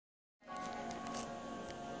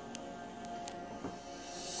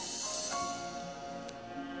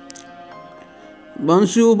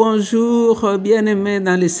Bonjour, bonjour, bien-aimés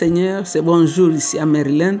dans le Seigneur. C'est bonjour ici à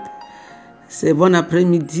Maryland. C'est bon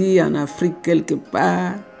après-midi en Afrique quelque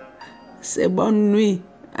part. C'est bonne nuit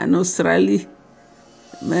en Australie.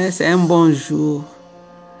 Mais c'est un bon jour.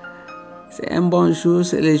 C'est un bon jour,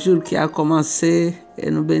 c'est le jour qui a commencé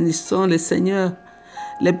et nous bénissons le Seigneur.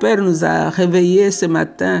 Le Père nous a réveillés ce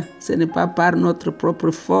matin. Ce n'est pas par notre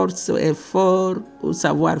propre force, effort ou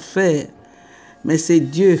savoir-faire, mais c'est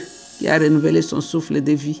Dieu qui a renouvelé son souffle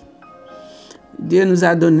de vie. Dieu nous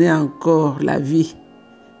a donné encore la vie.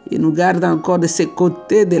 Il nous garde encore de ses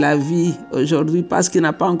côtés de la vie aujourd'hui parce qu'il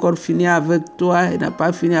n'a pas encore fini avec toi, il n'a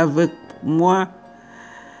pas fini avec moi.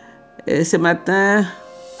 Et ce matin,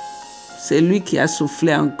 c'est lui qui a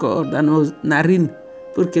soufflé encore dans nos narines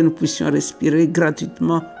pour que nous puissions respirer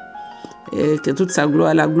gratuitement et que toute sa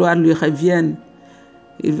gloire, la gloire lui revienne.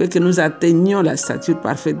 Il veut que nous atteignions la stature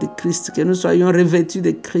parfaite de Christ, que nous soyons revêtus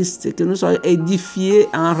de Christ, que nous soyons édifiés,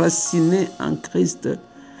 enracinés en Christ,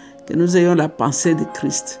 que nous ayons la pensée de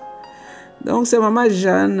Christ. Donc c'est Maman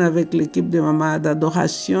Jeanne avec l'équipe de Maman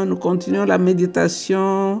d'adoration. Nous continuons la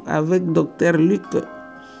méditation avec Dr Luc.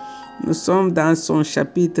 Nous sommes dans son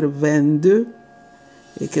chapitre 22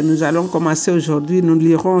 et que nous allons commencer aujourd'hui. Nous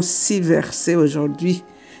lirons 6 versets aujourd'hui.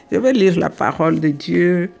 Je vais lire la parole de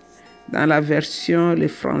Dieu dans la version le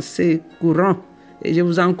français courant. Et je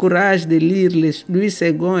vous encourage de lire les Louis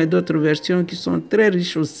II et d'autres versions qui sont très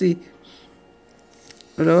riches aussi.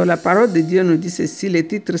 Alors la parole de Dieu nous dit ceci, le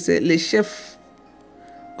titre c'est « Les chefs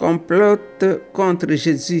complotent contre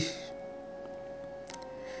Jésus ».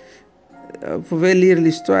 Vous pouvez lire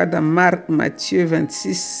l'histoire dans Marc, Matthieu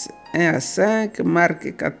 26, 1 à 5,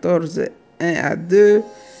 Marc 14, 1 à 2,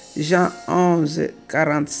 Jean 11,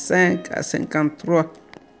 45 à 53.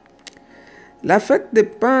 La fête des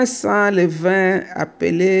pains sans levain,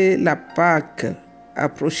 appelée la Pâque,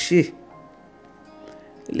 approchait.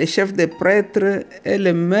 Les chefs des prêtres et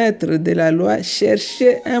le maître de la loi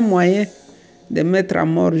cherchaient un moyen de mettre à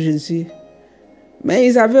mort Jésus. Mais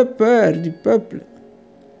ils avaient peur du peuple.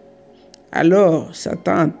 Alors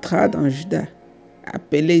Satan entra dans Judas,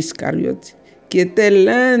 appelé Iscariote, qui était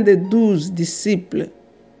l'un des 12 disciples.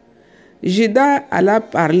 Judas alla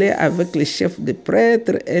parler avec les chefs des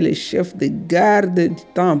prêtres et les chefs des gardes du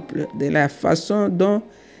temple de la façon dont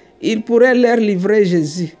il pourrait leur livrer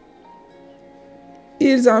Jésus.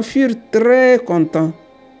 Ils en furent très contents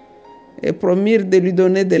et promirent de lui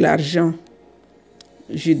donner de l'argent.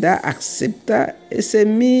 Judas accepta et s'est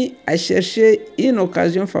mis à chercher une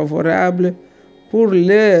occasion favorable pour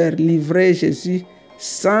leur livrer Jésus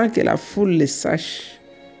sans que la foule le sache.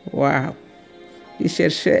 Waouh! Il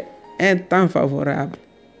cherchait un temps favorable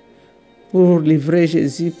pour livrer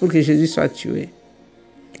Jésus, pour que Jésus soit tué.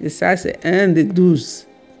 Et ça, c'est un des 12.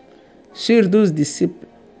 Sur 12 disciples,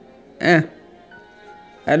 un.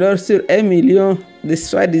 Alors, sur 1 million de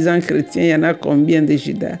soi-disant chrétiens, il y en a combien de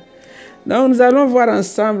Judas? Donc, nous allons voir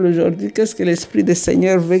ensemble aujourd'hui qu'est-ce que l'Esprit du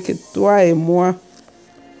Seigneur veut que toi et moi,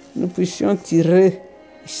 nous puissions tirer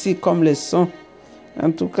ici comme leçon. En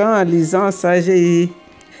tout cas, en lisant ça, j'ai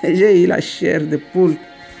eu la chair de poule.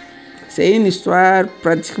 C'est une histoire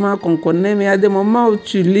pratiquement qu'on connaît, mais il y a des moments où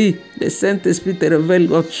tu lis, le Saint-Esprit te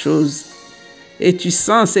révèle autre chose. Et tu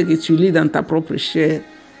sens ce que tu lis dans ta propre chair.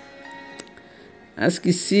 Parce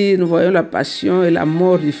qu'ici, nous voyons la passion et la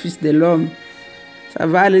mort du Fils de l'homme. Ça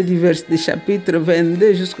va aller du chapitre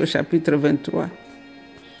 22 jusqu'au chapitre 23.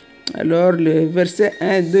 Alors, le verset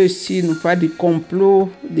 1 et 2 ici nous parle du complot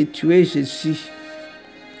de tuer Jésus.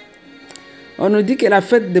 On nous dit que la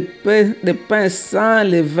fête de pain sans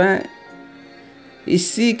levain,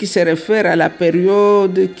 ici qui se réfère à la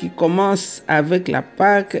période qui commence avec la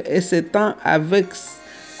Pâque et s'étend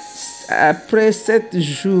après 7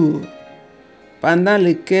 jours, pendant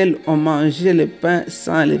lesquels on mangeait le pain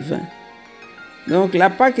sans levain. Donc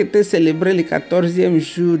la Pâque était célébrée le 14e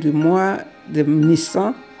jour du mois de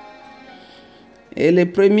Nissan. Et le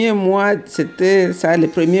premier mois, c'était ça, le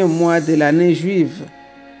premier mois de l'année juive.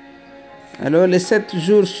 Alors les 7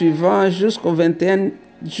 jours suivants jusqu'au 21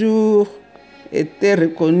 jour étaient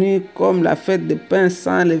reconnus comme la fête de pain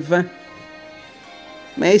sans levain.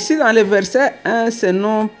 Mais ici dans le verset 1, ce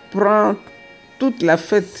nom prend toute la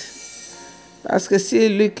fête. Parce que si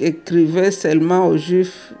Luc écrivait seulement aux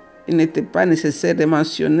Juifs, il n'était pas nécessaire de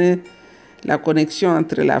mentionner la connexion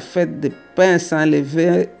entre la fête de pain sans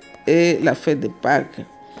levain et la fête de Pâques.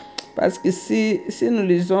 Parce que si nous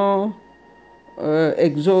lisons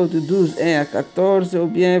Exode 12, 1 à 14 ou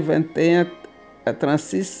bien 21 à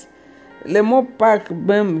 36, le mot Pâques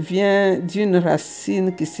même vient d'une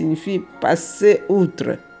racine qui signifie passer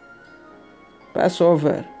outre.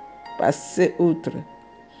 Passover, passer outre.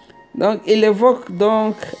 Donc, il évoque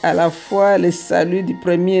donc à la fois le salut du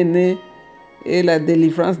premier-né et la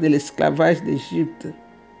délivrance de l'esclavage d'Égypte.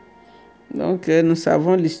 Donc, nous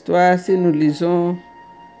savons l'histoire. Si nous lisons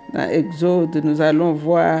dans Exode, nous allons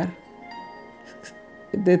voir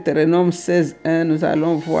Deutéronome 16:1, nous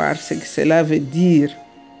allons voir ce que cela veut dire.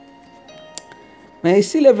 Mais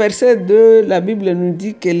ici, le verset 2, la Bible nous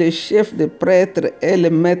dit que le chef des prêtres et le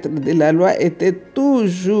maître de la loi étaient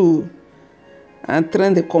toujours en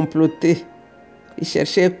train de comploter. Ils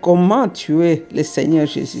cherchaient comment tuer le Seigneur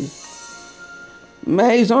Jésus.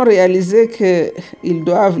 Mais ils ont réalisé qu'ils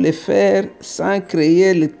doivent le faire sans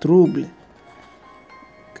créer le trouble,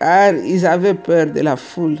 car ils avaient peur de la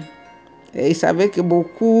foule. Et ils savaient que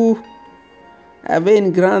beaucoup avaient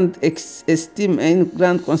une grande estime et une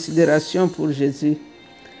grande considération pour Jésus.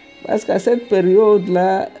 Parce qu'à cette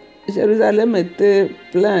période-là, Jérusalem était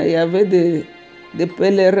plein. Il y avait des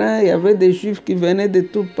pèlerins, il y avait des Juifs qui venaient de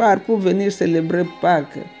toutes parts pour venir célébrer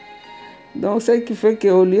Pâques. Donc, ce qui fait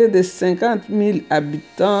qu'au lieu de 50 000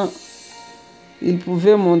 habitants, ils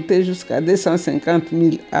pouvaient monter jusqu'à 250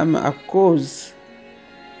 000 âmes à cause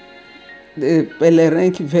des pèlerins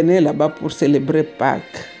qui venaient là-bas pour célébrer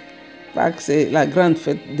Pâques. Pâques, c'est la grande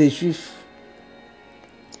fête des Juifs.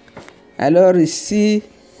 Alors ici,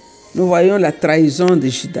 nous voyons la trahison de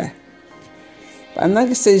Judas. Pendant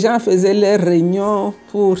que ces gens faisaient leur réunion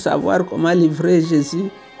pour savoir comment livrer Jésus,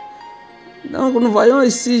 donc nous voyons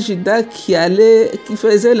ici Judas qui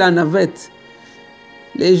faisait la navette.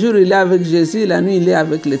 Les jours il est avec Jésus, la nuit il est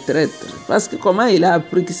avec les traîtres. Parce que comment il a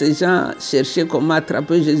appris que ces gens cherchaient comment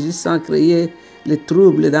attraper Jésus sans créer les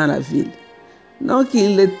troubles dans la ville. Donc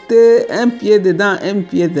il était un pied dedans, un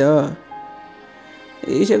pied dehors.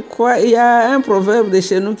 Et je crois, il y a un proverbe de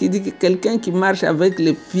chez nous qui dit que quelqu'un qui marche avec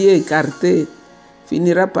les pieds écartés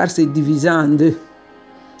finira par se diviser en deux.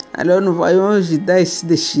 Alors nous voyons Judas se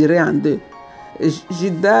déchirer en deux. Et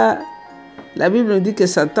Judas, la Bible nous dit que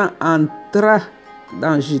Satan entra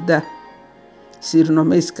dans Judas,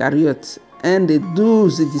 surnommé Iscariote, un des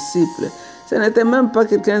 12 disciples. Ce n'était même pas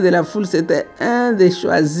quelqu'un de la foule, c'était un des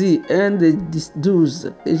choisis, un des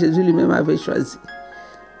 12 que Jésus lui-même avait choisi,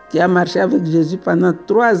 qui a marché avec Jésus pendant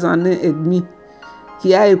 3 années et demie,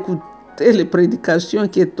 qui a écouté les prédications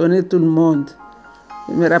qui étonnaient tout le monde.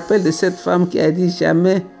 Je me rappelle de cette femme qui a dit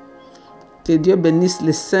jamais que Dieu bénisse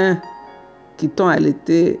les saints qui t'ont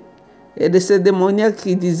allaité, et de ces démoniaques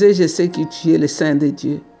qui disaient je sais que tu es le saint de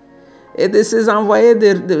Dieu, et de ces envoyés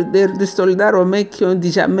de soldats romains qui ont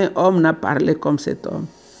dit jamais homme n'a parlé comme cet homme.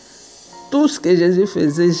 Tout ce que Jésus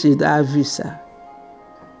faisait, Judas a vu ça.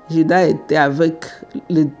 Judas était avec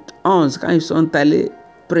les 11 quand ils sont allés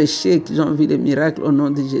prêcher, qu'ils ont vu les miracles au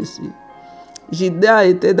nom de Jésus. Judas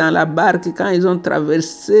était dans la barque quand ils ont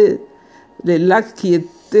traversé le lac qui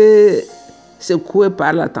était secoué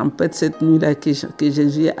par la tempête cette nuit-là que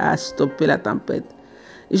Jésus a stoppé la tempête.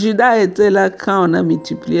 Judas était là quand on a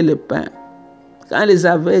multiplié le pain. Quand les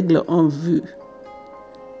aveugles ont vu,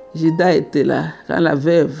 Judas était là. Quand la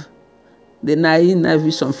veuve de Naïn a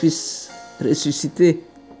vu son fils ressuscité,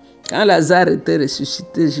 quand Lazare était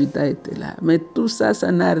ressuscité, Judas était là. Mais tout ça,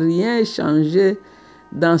 ça n'a rien changé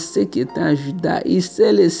dans ce qui était en Judas. Il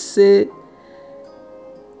s'est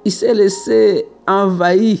laissé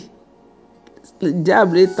envahir. Le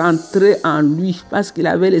diable est entré en lui parce qu'il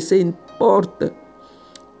avait laissé une porte.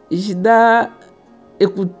 Judas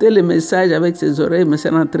écoutait le message avec ses oreilles, mais ça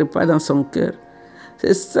n'entrait pas dans son cœur.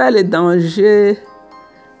 C'est ça le danger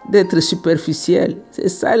d'être superficiel. C'est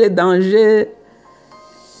ça le danger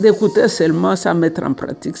d'écouter seulement sans mettre en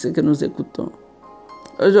pratique ce que nous écoutons.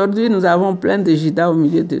 Aujourd'hui, nous avons plein de Judas au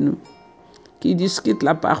milieu de nous qui discutent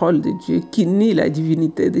la parole de Dieu, qui nient la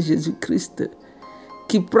divinité de Jésus-Christ,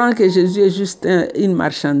 qui prend que Jésus est juste une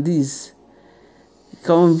marchandise,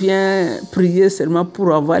 qu'on vient prier seulement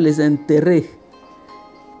pour avoir les intérêts,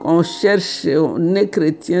 qu'on cherche, on est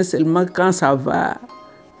chrétien seulement quand ça va,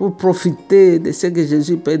 pour profiter de ce que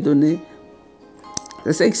Jésus peut donner.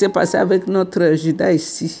 C'est ce qui s'est passé avec notre Judas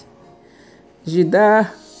ici. Judas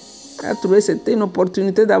a trouvé que c'était une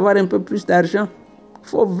opportunité d'avoir un peu plus d'argent. Il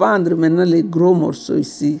faut vendre maintenant les gros morceaux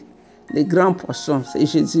ici, les grands poissons, c'est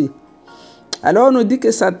Jésus. Alors on nous dit que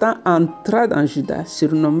Satan entra dans Judas,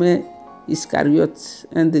 surnommé Iscariote,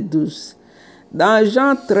 un des 12. Dans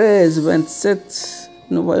Jean 13, 27,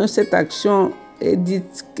 nous voyons cette action est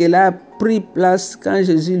dite qu'elle a pris place quand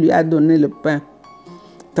Jésus lui a donné le pain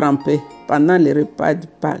trempé pendant les repas de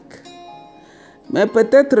Pâques. Mais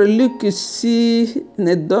peut-être Luc ici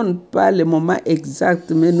ne donne pas le moment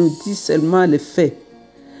exact, mais nous dit seulement les faits.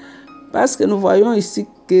 Parce que nous voyons ici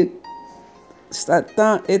que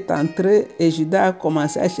Satan est entré et Judas a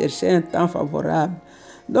commencé à chercher un temps favorable.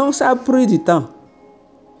 Donc ça a pris du temps.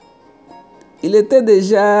 Il était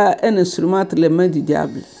déjà un instrument entre les mains du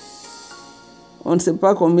diable. On ne sait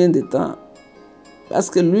pas combien de temps. Parce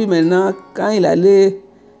que lui maintenant, quand il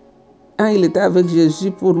était avec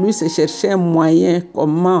Jésus, pour lui, c'est chercher un moyen,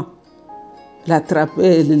 comment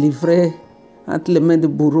l'attraper et le livrer entre les mains de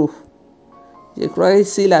bourreaux. Je crois que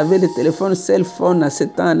s'il avait le téléphone cell phone à ce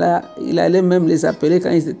temps-là, il allait même les appeler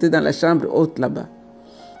quand ils étaient dans la chambre haute là-bas.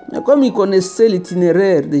 Mais comme il connaissait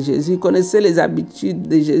l'itinéraire de Jésus, il connaissait les habitudes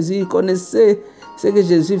de Jésus, il connaissait ce que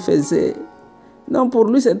Jésus faisait. Donc pour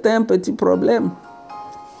lui, c'était un petit problème.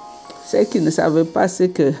 Ce qu'il ne savait pas, c'est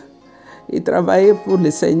qu'il travaillait pour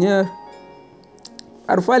le Seigneur.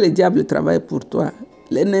 Parfois, le diable travaille pour toi.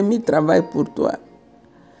 L'ennemi travaille pour toi.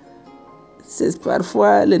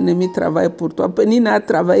 Parfois, l'ennemi travaille pour toi. Pénina a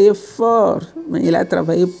travaillé fort, mais il a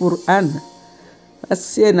travaillé pour Anne. Parce que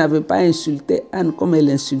si elle n'avait pas insulté Anne comme elle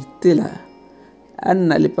insultait là, Anne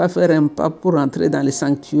n'allait pas faire un pas pour entrer dans le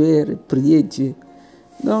sanctuaire et prier Dieu.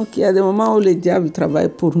 Donc, il y a des moments où le diable travaille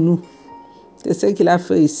pour nous. C'est ce qu'il a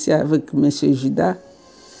fait ici avec M. Judas.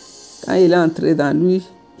 Quand il est entré dans lui,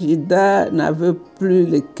 Judas n'avait plus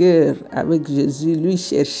le cœur avec Jésus. Lui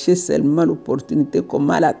cherchait seulement l'opportunité,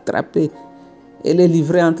 comment l'attraper et le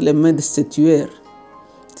livrer entre les mains de ce tueur.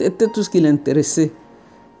 C'était tout ce qui l'intéressait.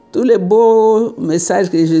 Tous les beaux messages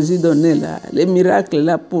que Jésus donnait là, les miracles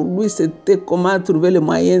là, pour lui, c'était comment trouver le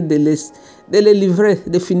moyen de les livrer,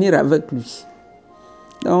 de finir avec lui.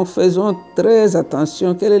 Donc faisons très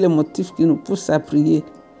attention. Quel est le motif qui nous pousse à prier?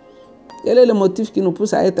 Quel est le motif qui nous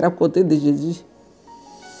pousse à être à côté de Jésus?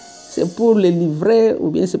 C'est pour le livrer ou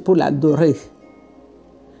bien c'est pour l'adorer?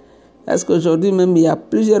 Parce qu'aujourd'hui même, il y a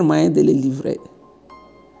plusieurs moyens de le livrer.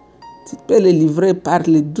 Tu peux le livrer par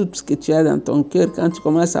les doutes que tu as dans ton cœur. Quand tu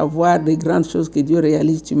commences à voir des grandes choses que Dieu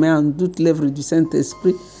réalise, tu mets en doute l'œuvre du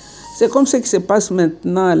Saint-Esprit. C'est comme ce qui se passe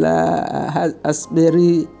maintenant là, à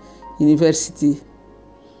Asbury University.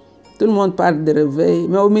 Tout le monde parle de réveil,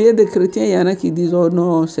 mais au milieu des chrétiens, il y en a qui disent « Oh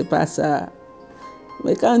non, c'est pas ça ».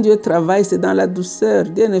 Mais quand Dieu travaille, c'est dans la douceur.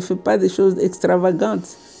 Dieu ne fait pas des choses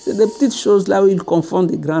extravagantes. C'est des petites choses là où il confond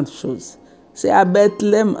des grandes choses. C'est à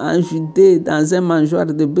Bethléem, en Judée, dans un mangeoire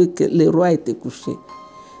de bœuf que le roi était couché.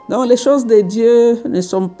 Donc les choses de Dieu ne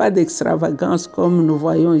sont pas d'extravagance comme nous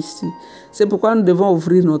voyons ici. C'est pourquoi nous devons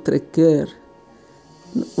ouvrir notre cœur,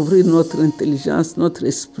 ouvrir notre intelligence, notre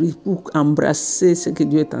esprit pour embrasser ce que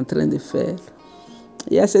Dieu est en train de faire.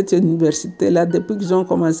 Il y a cette université-là, depuis qu'ils ont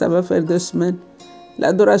commencé, ça va faire 2 semaines.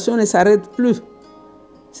 L'adoration ne s'arrête plus.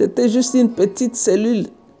 C'était juste une petite cellule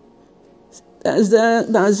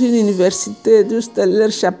dans une université, juste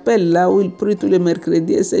leur chapelle, là où ils prient tous les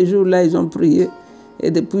mercredis. Et ces jours-là, ils ont prié.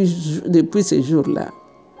 Et depuis ces jours-là,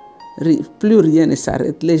 plus rien ne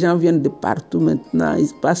s'arrête. Les gens viennent de partout maintenant.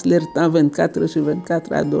 Ils passent leur temps 24 heures sur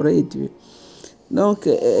 24 à adorer Dieu. Donc,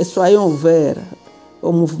 soyons ouverts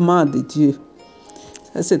au mouvement de Dieu.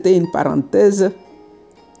 Ça, c'était une parenthèse.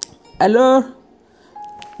 Alors,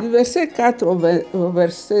 du verset 4 au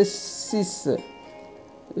verset 6,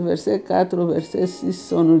 verset 4 au verset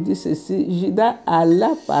 6, on nous dit ceci. Judas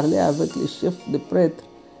alla parler avec les chefs de prêtres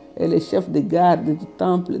et les chefs de garde du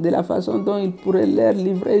temple de la façon dont il pourrait leur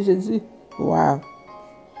livrer Jésus. Waouh!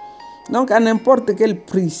 Donc, à n'importe quel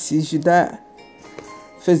prix, si Judas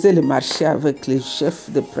faisait le marché avec les chefs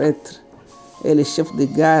de prêtres et les chefs de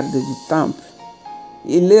garde du temple,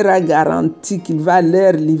 il leur a garanti qu'il va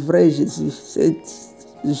leur livrer Jésus. C'est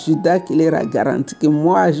Judas qui leur a garanti que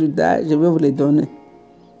moi, Judas, je vais vous les donner.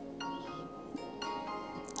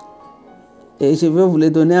 Et je vais vous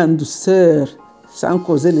les donner en douceur, sans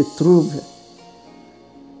causer les troubles.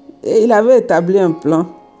 Et il avait établi un plan.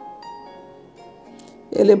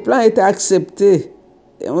 Et le plan était accepté.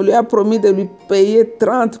 Et on lui a promis de lui payer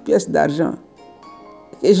 30 pièces d'argent.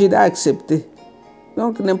 Et Judas a accepté.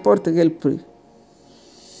 Donc n'importe quel prix.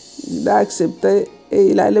 Judas a accepté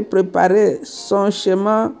et il allait préparer son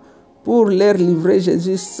chemin pour leur livrer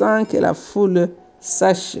Jésus sans que la foule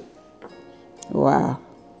sache. Waouh!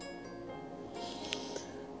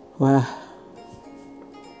 Waouh!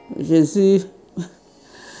 Jésus,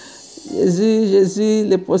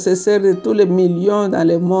 le possesseur de tous les millions dans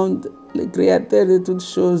le monde, le créateur de toutes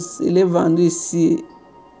choses, il est vendu ici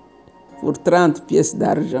pour 30 pièces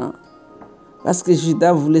d'argent. Parce que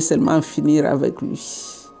Judas voulait seulement finir avec lui.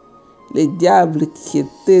 Le diable qui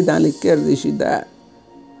était dans le cœur de Judas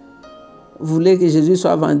voulait que Jésus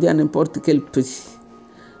soit vendu à n'importe quel prix.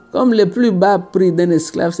 Comme le plus bas prix d'un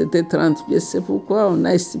esclave, c'était 30 pièces. C'est pourquoi on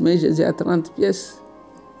a estimé Jésus à 30 pièces.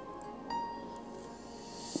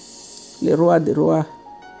 Le roi des rois,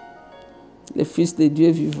 le Fils de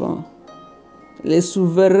Dieu vivant. le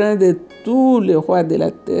souverain de tous les rois de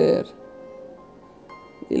la terre.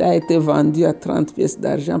 Il a été vendu à 30 pièces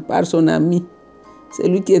d'argent par son ami. C'est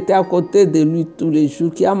lui qui était à côté de lui tous les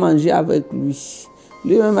jours, qui a mangé avec lui.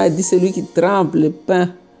 Lui-même a dit, c'est lui qui trempe le pain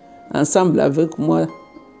ensemble avec moi.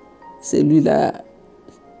 C'est lui-là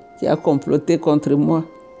qui a comploté contre moi.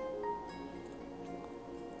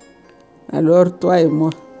 Alors toi et moi,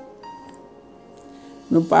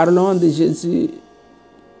 nous parlons de Jésus,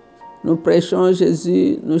 nous prêchons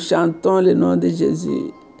Jésus, nous chantons le nom de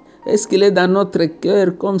Jésus. Est-ce qu'il est dans notre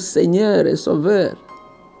cœur comme Seigneur et Sauveur?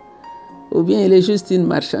 Ou bien il est juste une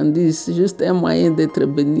marchandise, juste un moyen d'être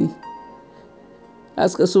béni?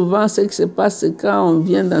 Parce que souvent, ce qui se passe, c'est quand on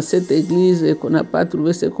vient dans cette église et qu'on n'a pas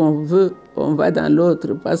trouvé ce qu'on veut, on va dans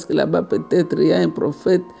l'autre, parce que là-bas, peut-être, il y a un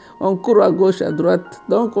prophète. On court à gauche, à droite.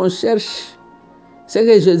 Donc, on cherche ce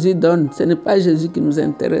que Jésus donne. Ce n'est pas Jésus qui nous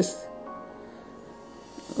intéresse.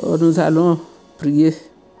 Oh, nous allons prier.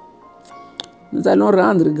 Nous allons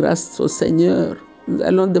rendre grâce au Seigneur. Nous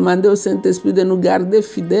allons demander au Saint-Esprit de nous garder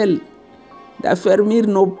fidèles, d'affermir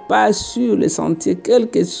nos pas sur le sentier, quel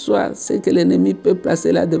que soit ce que l'ennemi peut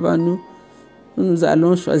placer là devant nous. Nous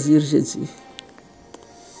allons choisir Jésus.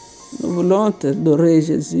 Nous voulons t'adorer,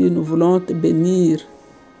 Jésus. Nous voulons te bénir.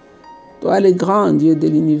 Toi, le grand Dieu de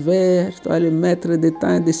l'univers, toi, le maître des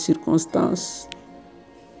temps et des circonstances.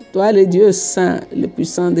 Toi, le Dieu saint, le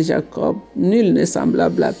puissant de Jacob. Nul n'est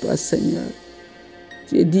semblable à toi, Seigneur.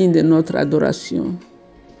 Tu es digne de notre adoration.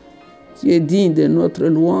 Tu es digne de notre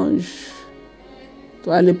louange.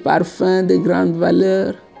 Toi, le parfum de grande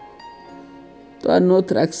valeur. Toi,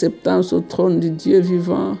 notre acceptance au trône du Dieu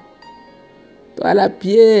vivant. Toi, la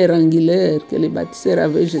pierre angulaire que les bâtisseurs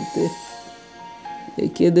avaient jetée et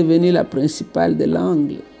qui est devenue la principale de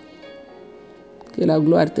l'angle. Que la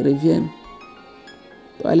gloire te revienne.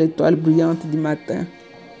 Toi, l'étoile brillante du matin.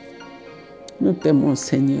 Nous t'aimons,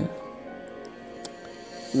 Seigneur.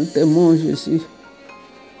 Nous t'aimons, Jésus.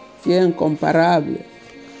 Tu es incomparable.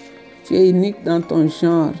 Tu es unique dans ton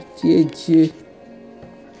genre. Tu es Dieu.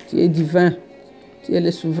 Tu es divin. Tu es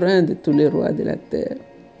le souverain de tous les rois de la terre.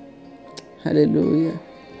 Alléluia.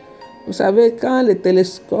 Vous savez, quand les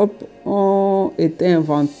télescopes ont été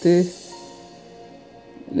inventés,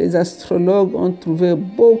 les astrologues ont trouvé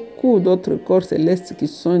beaucoup d'autres corps célestes qui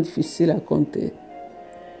sont difficiles à compter.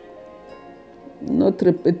 Notre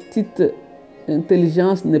petite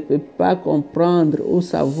intelligence ne peut pas comprendre ou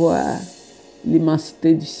savoir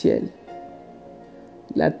l'immensité du ciel.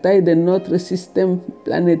 La taille de notre système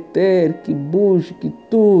planétaire qui bouge, qui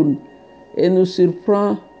tourne et nous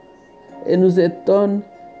surprend et nous étonne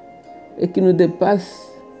et qui nous dépasse.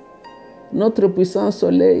 Notre puissant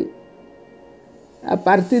soleil, à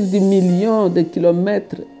partir du million de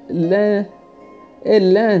kilomètres, l'un est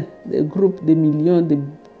l'un des groupes de millions, de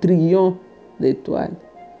trillions d'étoiles.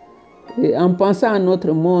 Et en pensant à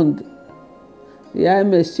notre monde, il y a un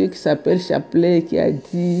monsieur qui s'appelle Chapelet qui a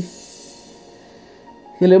dit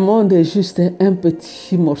que le monde est juste un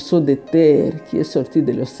petit morceau de terre qui est sorti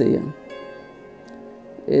de l'océan.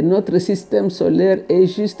 Et notre système solaire est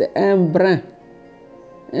juste un brin,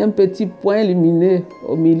 un petit point lumineux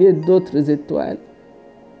au milieu d'autres étoiles.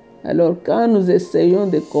 Alors quand nous essayons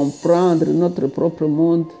de comprendre notre propre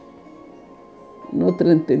monde, notre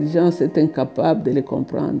intelligence est incapable de le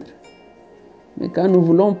comprendre. Mais quand nous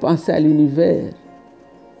voulons penser à l'univers,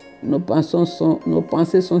 nos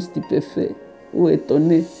pensées sont stupéfaites ou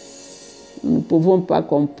étonnées. Nous ne pouvons pas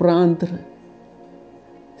comprendre.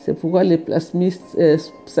 C'est pourquoi le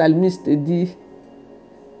psalmiste dit,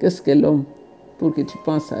 qu'est-ce que l'homme pour que tu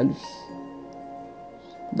penses à lui?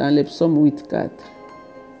 Dans le psaume 8,4.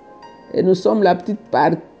 Et nous sommes la petite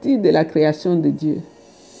partie de la création de Dieu.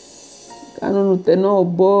 Quand nous nous tenons au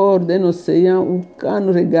bord d'un océan ou quand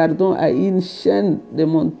nous regardons à une chaîne de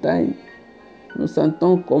montagnes, nous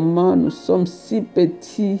sentons comment nous sommes si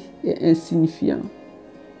petits et insignifiants.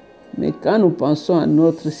 Mais quand nous pensons à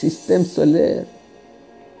notre système solaire,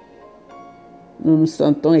 nous nous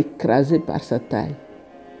sentons écrasés par sa taille.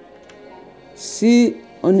 Si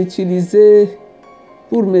on utilisait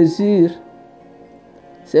pour mesure,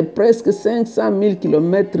 c'est presque 500 000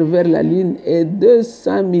 km vers la Lune et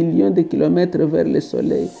 200 millions de kilomètres vers le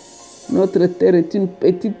Soleil. Notre Terre est une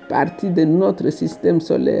petite partie de notre système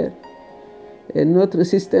solaire. Et notre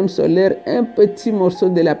système solaire, un petit morceau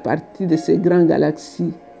de la partie de ces grandes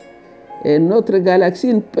galaxies. Et notre galaxie,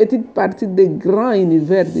 une petite partie des grands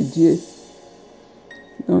univers de Dieu.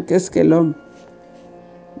 Donc, qu'est-ce que l'homme?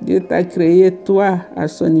 Dieu t'a créé, toi, à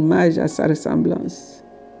son image, à sa ressemblance,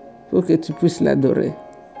 pour que tu puisses l'adorer.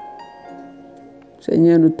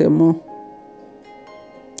 Seigneur, nous t'aimons.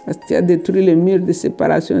 Parce que tu as détruit les murs de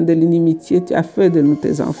séparation et de l'inimitié. Tu as fait de nous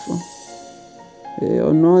tes enfants. Et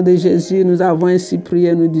au nom de Jésus, nous avons ainsi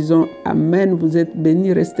prié. Nous disons Amen. Vous êtes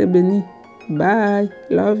bénis. Restez bénis. Bye.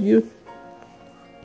 Love you.